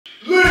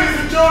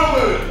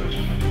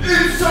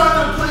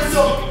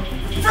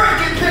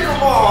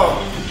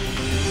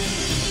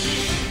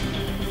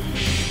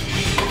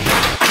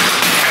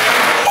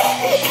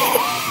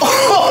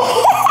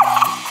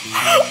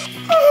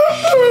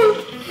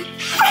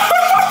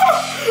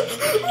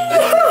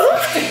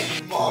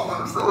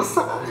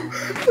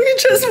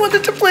just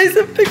wanted to play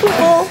some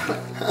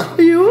pickleball.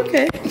 Are you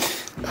okay?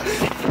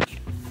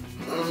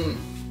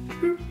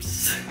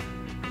 Oops.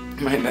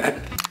 My neck.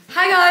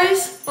 Hi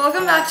guys,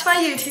 welcome back to my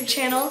YouTube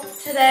channel.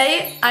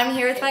 Today, I'm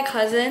here with my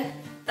cousin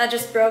that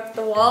just broke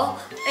the wall,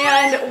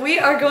 and we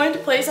are going to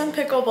play some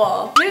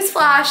pickleball.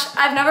 Newsflash,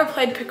 I've never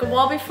played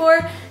pickleball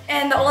before,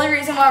 and the only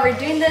reason why we're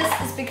doing this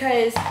is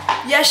because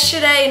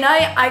yesterday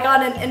night I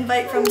got an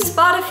invite from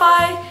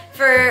Spotify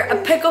for a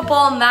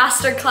Pickleball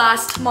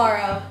MasterClass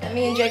tomorrow that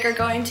me and Jake are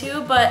going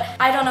to, but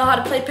I don't know how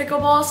to play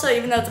pickleball, so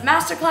even though it's a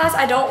masterclass,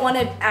 I don't want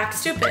to act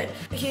stupid.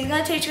 He's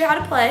gonna teach you how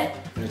to play.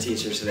 I'm gonna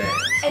teach her today.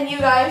 And you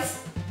guys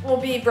will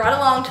be brought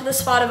along to the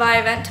Spotify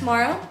event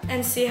tomorrow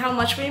and see how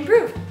much we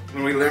improve.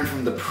 When we learn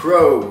from the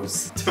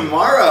pros.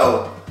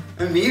 Tomorrow,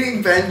 I'm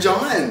meeting Ben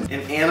John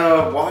and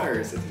Anna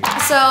Waters.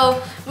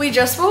 So we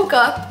just woke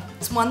up.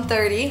 It's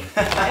 1:30,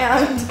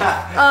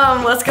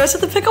 and let's go to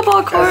the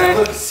pickleball court. Guys, I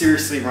look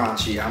seriously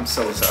raunchy. I'm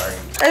so sorry.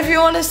 If you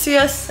want to see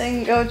us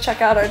sing, go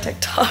check out our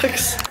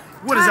TikToks.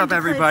 What is up,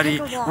 everybody?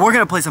 We're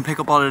gonna play some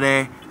pickleball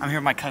today. I'm here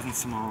with my cousin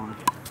Symonne.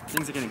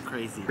 Things are getting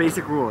crazy.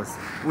 Basic rules.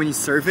 When you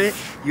serve it,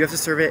 you have to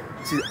serve it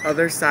to the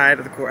other side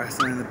of the court. I have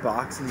someone in the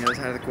box on the other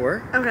side of the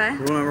court. Okay.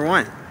 Rule number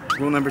 1.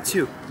 Rule number 2,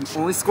 you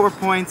only score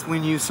points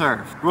when you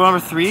serve. Rule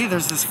number 3,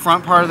 there's this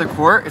front part of the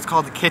court. It's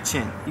called the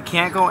kitchen. You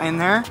can't go in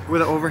there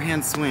with an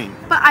overhand swing.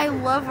 But I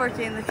love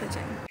working in the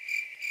kitchen.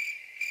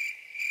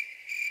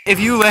 If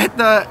you let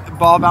the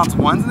ball bounce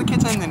once in the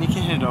kitchen, then you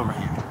can hit it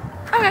overhand.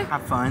 Okay.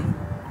 Have fun.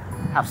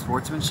 Have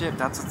sportsmanship.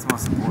 That's what's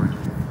most important.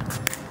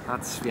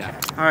 That's, yeah.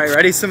 All right,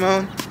 ready,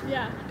 Symonne?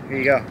 Yeah. Here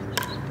you go.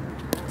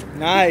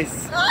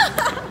 Nice.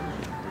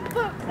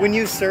 When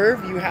you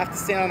serve, you have to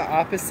stand on the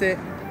opposite.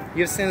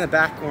 You have to stand in the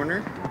back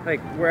corner,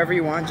 like wherever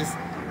you want, just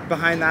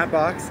behind that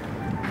box.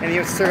 And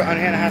you have to serve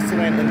underhand, it has to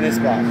land in this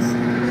box.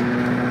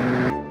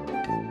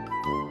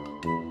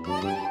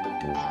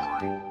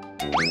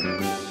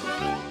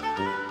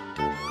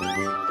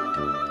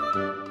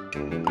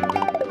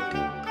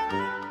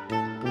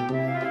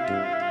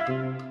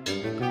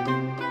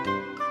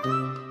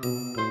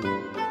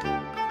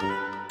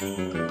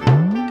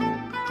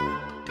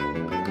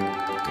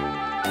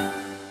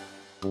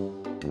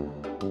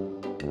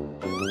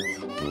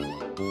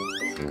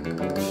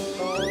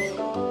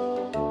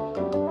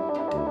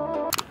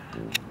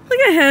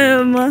 Look at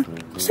him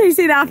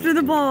chasing after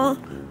the ball.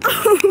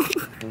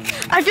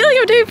 I feel like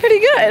I'm doing pretty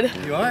good.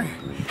 You are.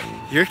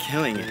 You're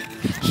killing it.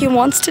 He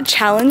wants to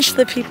challenge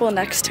the people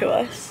next to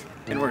us.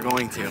 And we're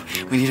going to.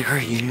 We need to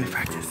hurry. You need to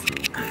practice.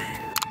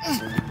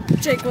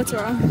 Jake, what's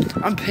wrong?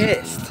 I'm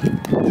pissed.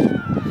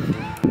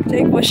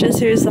 Jake wishes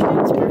he was the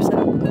hottest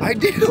person. I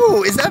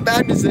do. Is that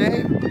bad to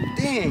say?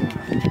 Dang.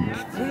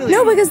 Really?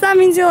 No, because that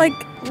means you're like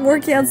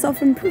working on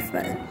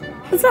self-improvement.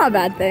 It's not a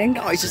bad thing.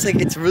 No, it's just like,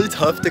 it's really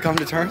tough to come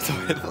to terms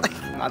with. Like,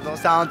 I'm not the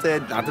most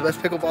talented, not the best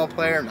pickleball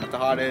player, I'm not the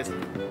hottest,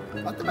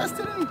 not the best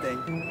at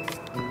anything.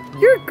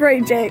 You're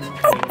great, Jake.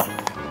 Oh.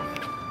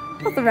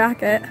 Not the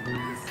racket.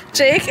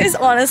 Jake is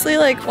honestly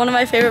like one of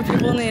my favorite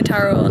people in the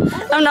entire world.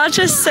 I'm not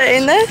just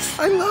saying this.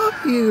 I love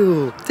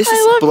you. This I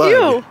is love blood.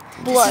 you.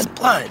 Blood. This is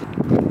blood.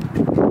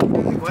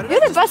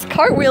 You're the best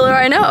cartwheeler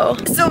I know.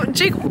 So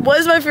Jake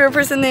was my favorite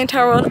person in the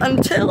entire world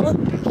until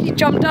he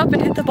jumped up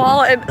and hit the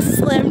ball and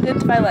slammed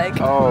into my leg.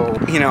 Oh,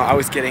 you know, I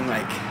was getting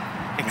like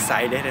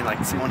excited and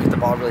like someone hit the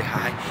ball really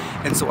high,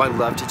 and so I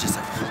love to just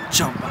like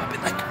jump up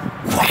and like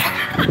whah!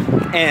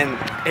 And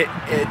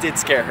it did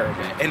scare her a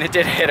bit, and it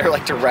did hit her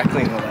like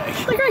directly in the leg.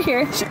 Like right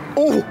here.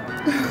 Oh,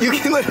 you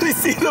can literally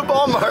see the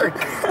ball mark.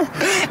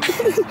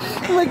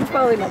 Like it's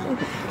probably nothing.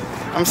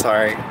 I'm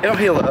sorry, it'll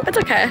heal up. It's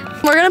okay.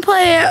 We're gonna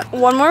play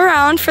one more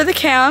round for the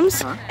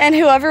cams, and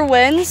whoever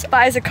wins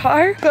buys a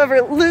car. Whoever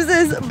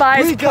loses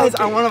buys Wait, guys,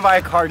 Poke. I want to buy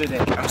a car today.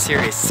 I'm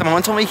serious.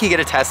 Someone told me you could get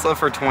a Tesla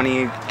for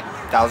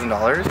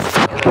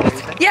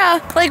 $20,000. Yeah,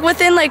 like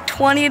within like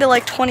 20 to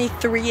like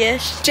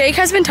 23-ish. Jake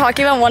has been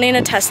talking about wanting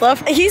a Tesla.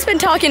 He's been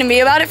talking to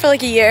me about it for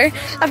like a year.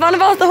 I found out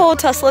about the whole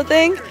Tesla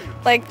thing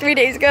like 3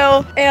 days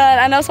ago, and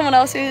I know someone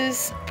else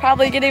who's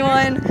probably getting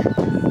one.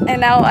 And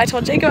now I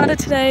told Jake about it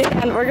today,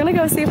 and we're gonna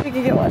go see if we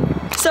can get one.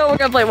 So we're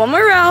gonna play one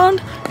more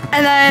round,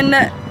 and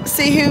then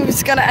see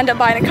who's gonna end up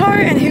buying a car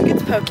and who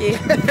gets Pokey.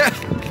 Yeah.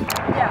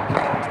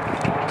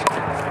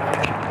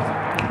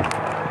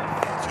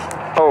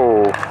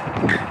 Oh.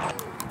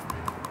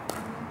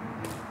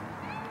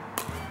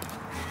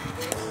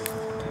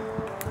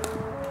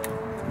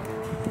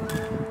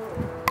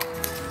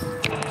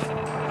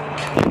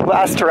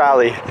 Last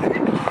rally.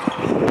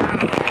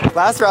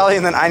 Last rally,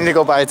 and then I need to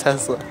go buy a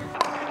Tesla.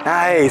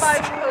 Nice.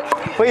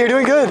 Wait, you're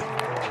doing good.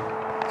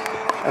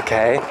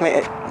 Okay.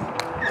 Wait.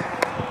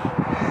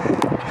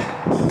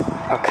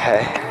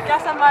 Okay.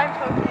 Guess I'm buying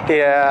Pokey.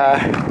 Yeah.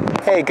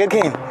 Hey, good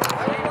game.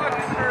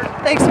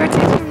 Thanks for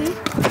teaching me.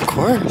 Of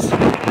course.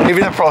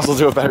 Maybe the pros will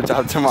do a better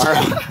job tomorrow.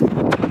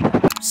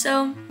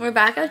 So we're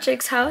back at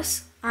Jake's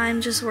house. I'm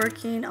just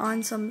working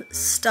on some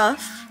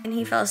stuff, and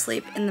he fell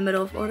asleep in the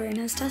middle of ordering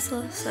his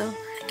Tesla, so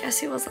guess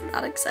he wasn't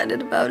that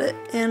excited about it.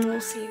 And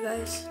we'll see you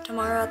guys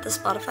tomorrow at the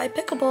Spotify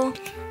Pickleball.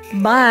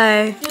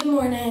 Bye. Good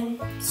morning.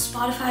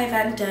 Spotify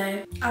event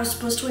day. I was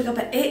supposed to wake up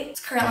at 8. It's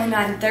currently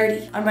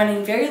 9:30. I'm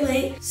running very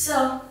late.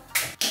 So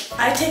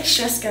I take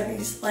stress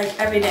gummies like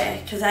every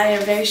day because I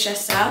am very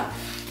stressed out.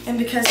 And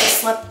because I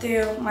slept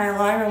through my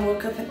alarm and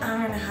woke up an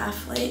hour and a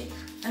half late,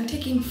 I'm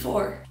taking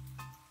 4.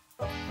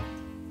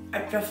 I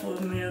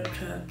definitely made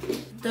to.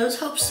 Those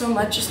help so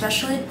much,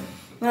 especially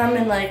when I'm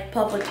in like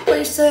public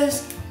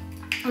places.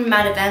 I'm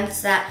at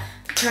events that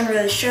turn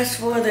really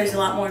stressful. There's a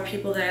lot more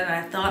people there than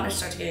I thought and I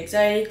start to get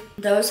anxiety.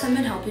 Those have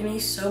been helping me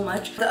so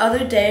much. The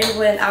other day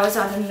when I was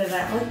on an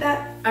event like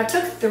that, I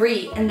took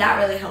 3 and that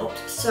really helped.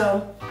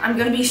 So I'm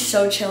gonna be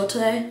so chill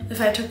today if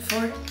I took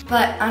 4.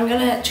 But I'm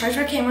gonna charge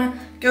my camera,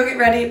 go get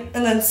ready,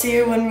 and then see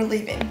you when we're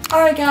leaving.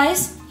 All right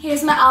guys,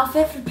 here's my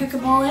outfit for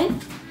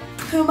pickleballing.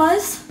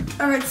 Pumas,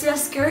 a Aritzia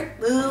skirt,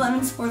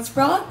 Lululemon sports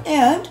bra,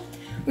 and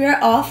we are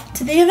off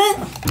to the event.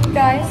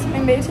 Guys, we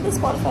made it to the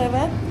Spotify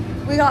event.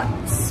 We got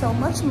so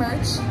much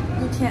merch.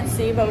 You can't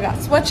see, but we got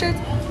sweatshirts,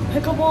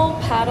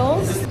 pickleball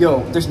paddles.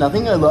 Yo, there's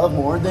nothing I love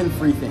more than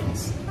free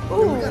things.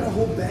 Ooh. We got a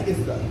whole bag of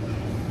stuff.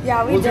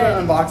 Yeah, we We'll did. do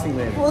an unboxing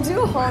later. We'll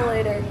do a haul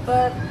later,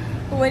 but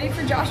we're waiting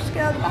for Josh to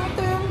get out of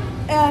the bathroom,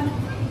 and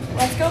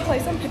let's go play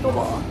some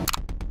pickleball.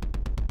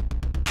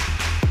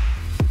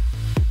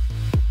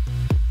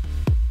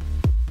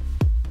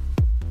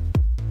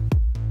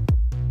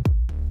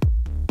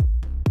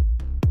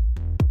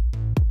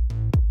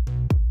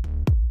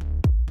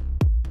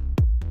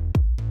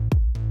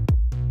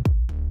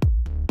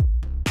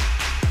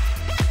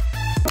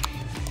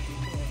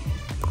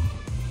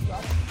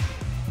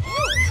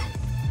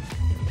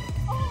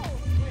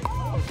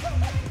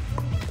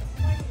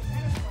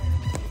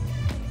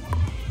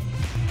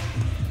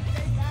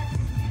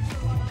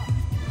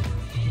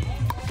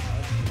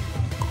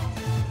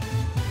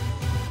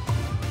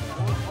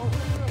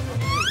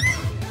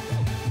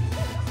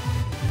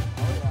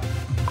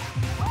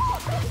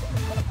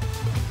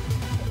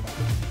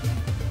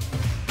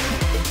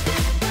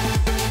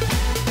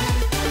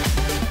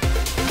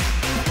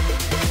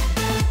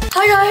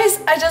 Hi guys,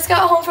 I just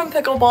got home from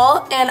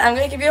pickleball and I'm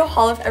gonna give you a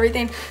haul of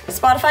everything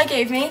Spotify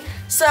gave me.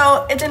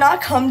 So it did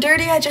not come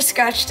dirty, I just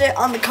scratched it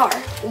on the car,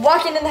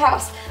 walking in the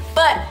house.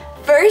 But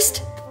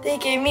first, they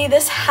gave me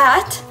this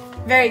hat,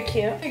 very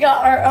cute. We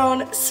got our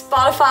own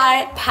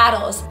Spotify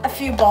paddles, a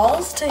few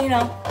balls to,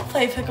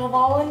 play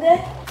pickleball one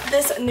day.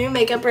 This new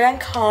makeup brand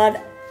called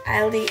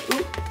Alley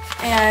Oop.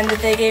 And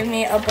they gave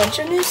me a bunch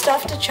of new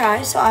stuff to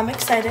try, so I'm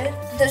excited.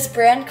 This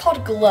brand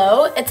called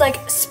Glow, it's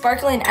like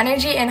sparkling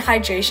energy and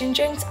hydration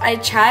drinks. I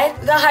tried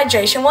the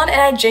hydration one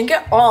and I drink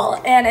it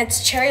all, and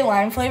it's cherry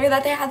lime flavor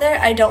that they had there.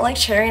 I don't like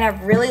cherry and I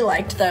really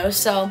liked those.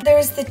 So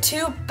there's the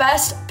 2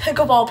 best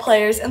pickleball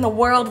players in the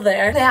world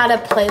there. They had a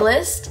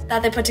playlist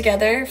that they put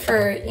together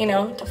for,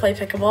 to play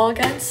pickleball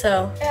against,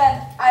 so.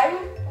 And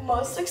I'm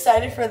most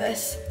excited for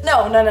this.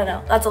 No,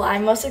 that's a lie.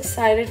 I'm most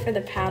excited for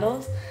the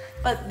paddles.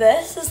 But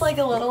this is like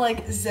a little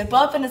zip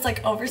up and it's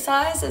like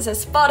oversized. It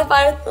says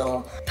Spotify with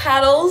little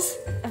paddles.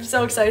 I'm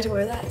so excited to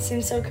wear that. It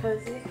seems so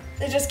cozy.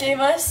 They just gave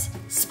us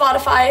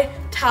Spotify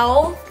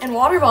towel and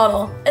water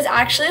bottle. It's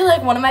actually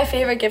like one of my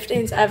favorite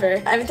giftings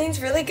ever.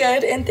 Everything's really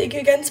good and thank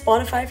you again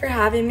Spotify for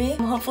having me.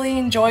 Hopefully you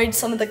enjoyed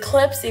some of the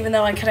clips even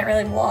though I couldn't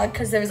really vlog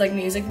because there was like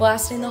music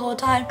blasting the whole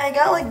time. I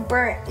got like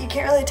burnt, you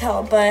can't really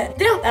tell,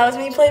 but yeah, that was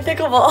me playing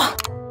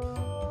pickleball.